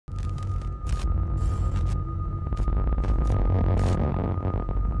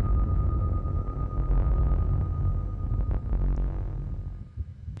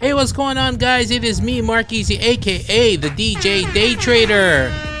Hey, what's going on, guys? It is me, Mark Easy, aka the DJ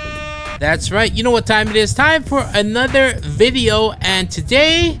Daytrader. That's right, you know what time it is. Time for another video, and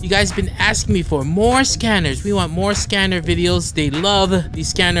today you guys have been asking me for more scanners. We want more scanner videos. They love the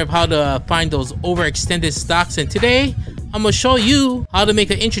scanner of how to find those overextended stocks, and today I'm gonna show you how to make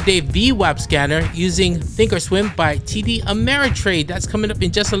an intraday VWAP scanner using Thinkorswim by TD Ameritrade. That's coming up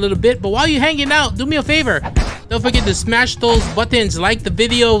in just a little bit, but while you're hanging out, do me a favor. Don't forget to smash those buttons, like the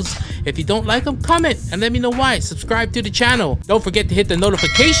videos. If you don't like them, comment and let me know why. Subscribe to the channel. Don't forget to hit the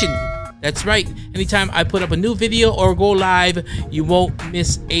notification. That's right, anytime I put up a new video or go live, you won't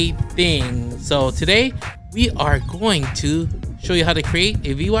miss a thing. So today, we are going to show you how to create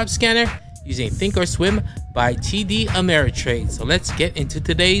a VWAP scanner using Thinkorswim by TD Ameritrade. So let's get into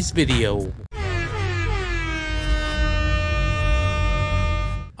today's video.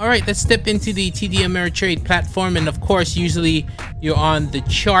 Alright, let's step into the TD Ameritrade platform, and of course, usually you're on the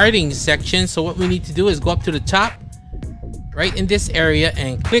charting section. So what we need to do is go up to the top, right in this area,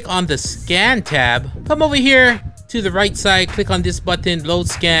 and click on the scan tab. Come over here to the right side, click on this button, load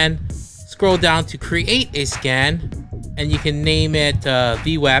scan, scroll down to create a scan, and you can name it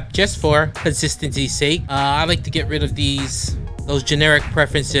VWAP just for consistency's sake. I like to get rid of those generic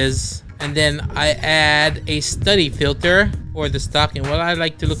preferences, and then I add a study filter for the stock. And what I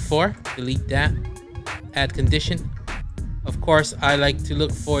like to look for, delete that, add condition. Of course, I like to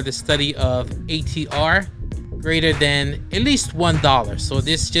look for the study of ATR greater than at least $1. So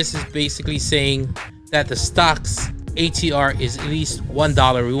this just is basically saying that the stock's ATR is at least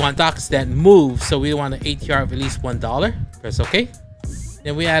 $1. We want stocks that move, so we want an ATR of at least $1. Press OK.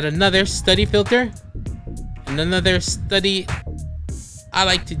 Then we add another study filter, and another study I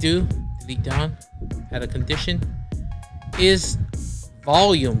like to do, delete down, add a condition, is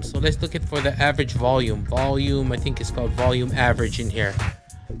volume. So let's look at for the average volume. Volume, I think it's called volume average in here.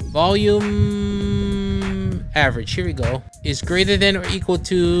 Volume average, here we go, is greater than or equal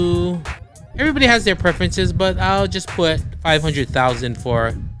to, everybody has their preferences, but I'll just put 500,000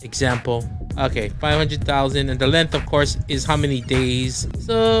 for example. Okay, 500,000, and the length, of course, is how many days.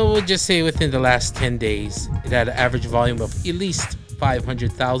 So we'll just say within the last 10 days it had an average volume of at least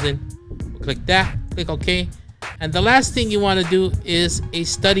 500,000. We'll click that, click OK. And the last thing you want to do is a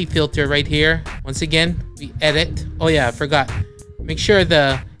study filter right here. Once again, we edit. Oh yeah, I forgot. Make sure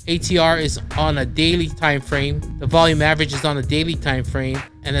the ATR is on a daily time frame. The volume average is on a daily time frame.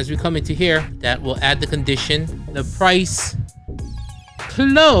 And as we come into here, that will add the condition. The price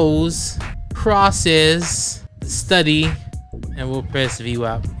close crosses the study, and we'll press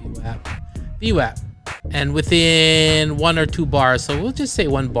VWAP, VWAP, VWAP. And within 1 or 2 bars, so we'll just say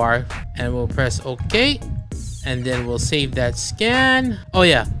 1 bar, and we'll press OK. And then we'll save that scan. Oh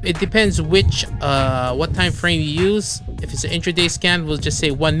yeah, it depends which what time frame you use. If it's an intraday scan, we'll just say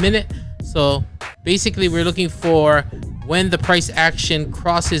 1 minute. So basically we're looking for when the price action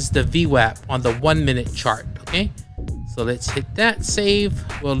crosses the VWAP on the 1 minute chart. Okay, so let's hit that, save.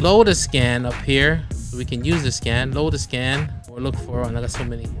 We'll load a scan up here so we can use the scan, load a scan. We'll look for, I got so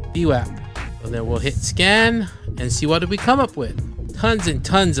many, VWAP. So then we'll hit scan and see what do we come up with. Tons and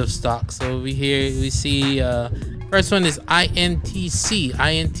tons of stocks. So over here we see first one is INTC.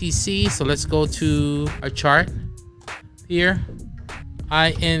 So let's go to our chart here.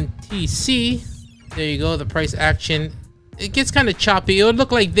 INTC, there you go. The price action, it gets kind of choppy. It would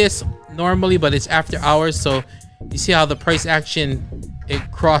look like this normally, but it's after hours. So you see how the price action, it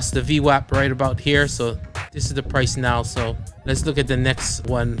crossed the VWAP right about here. So this is the price now. So let's look at the next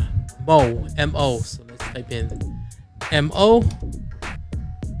one, MO. So let's type in MO.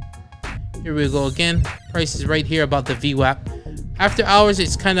 Here we go again. Price is right here about the VWAP. After hours,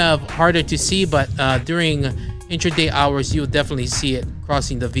 it's kind of harder to see, but during intraday hours, you'll definitely see it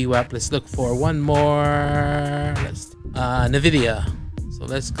crossing the VWAP. Let's look for one more. NVIDIA. So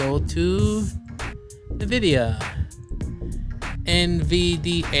let's go to NVIDIA.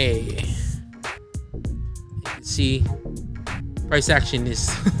 NVDA. You can see price action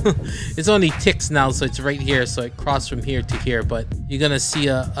is it's only ticks now, so it's right here, so it crossed from here to here, but you're gonna see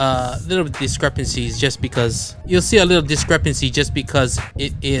a little discrepancies just because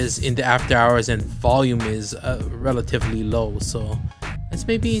it is in the after hours and volume is relatively low. So let's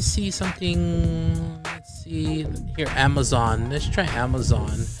maybe see something. Let's see here, Amazon. Let's try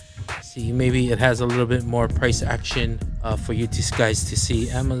Amazon. See, maybe it has a little bit more price action for you guys to see.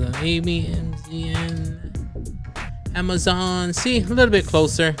 Amazon, AMZN. Amazon, see, a little bit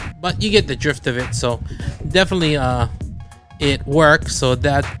closer, but you get the drift of it. So definitely it works. So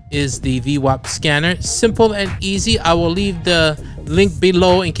that is the VWAP scanner, simple and easy. I will leave the link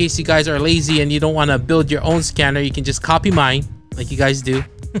below in case you guys are lazy and you don't want to build your own scanner. You can just copy mine like you guys do,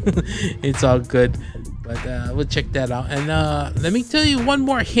 It's all good, but we'll check that out. And let me tell you one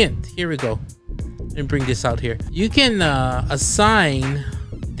more hint. Here we go. Let me bring this out here. You can assign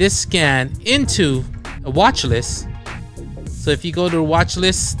this scan into a watch list. So if you go to the watch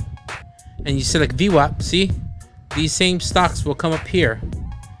list and you select VWAP, see, these same stocks will come up here.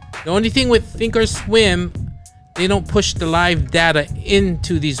 The only thing with Thinkorswim, they don't push the live data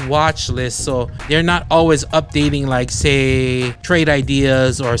into these watch lists, so they're not always updating, like say Trade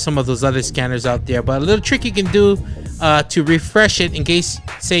Ideas or some of those other scanners out there. But a little trick you can do to refresh it in case,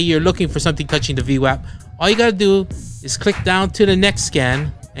 say, you're looking for something touching the VWAP. All you gotta do is click down to the next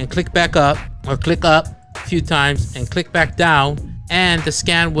scan and click back up, or click up a few times and click back down, and the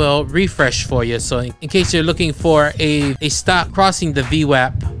scan will refresh for you. So in case you're looking for a stock crossing the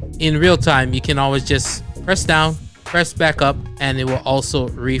VWAP in real time, you can always just press down, press back up, and it will also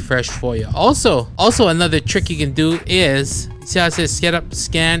refresh for you. Also another trick you can do is, see how it says set up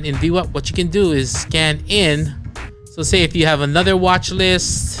scan in VWAP? What you can do is scan in. So say if you have another watch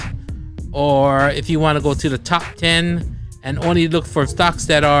list, or if you want to go to the top 10 and only look for stocks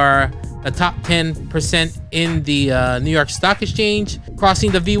that are the top 10% in the New York Stock Exchange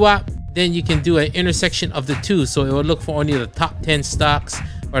crossing the VWAP, then you can do an intersection of the two. So it will look for only the top 10 stocks,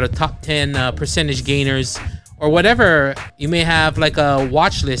 or the top 10 percentage gainers, or whatever. You may have like a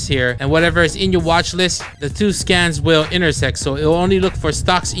watch list here, and whatever is in your watch list, the two scans will intersect. So it will only look for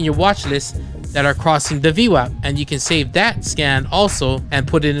stocks in your watch list that are crossing the VWAP, and you can save that scan also and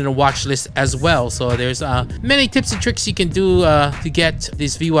put it in a watch list as well. So there's many tips and tricks you can do to get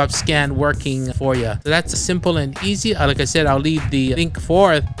this VWAP scan working for you. So that's simple and easy. Like I said, I'll leave the link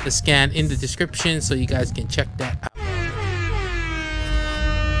for the scan in the description so you guys can check that out.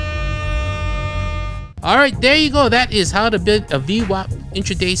 Alright, there you go. That is how to build a VWAP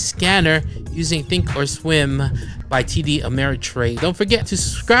intraday scanner using Thinkorswim by TD Ameritrade. Don't forget to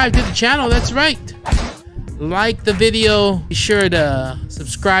subscribe to the channel. That's right. Like the video. Be sure to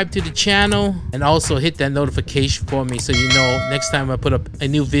subscribe to the channel and also hit that notification for me so you know next time I put up a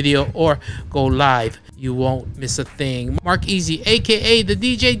new video or go live, you won't miss a thing. Mark Easy, aka the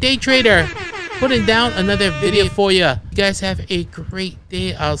DJ Daytrader, putting down another video for you. You guys have a great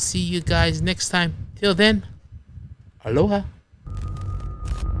day. I'll see you guys next time. Till then, aloha.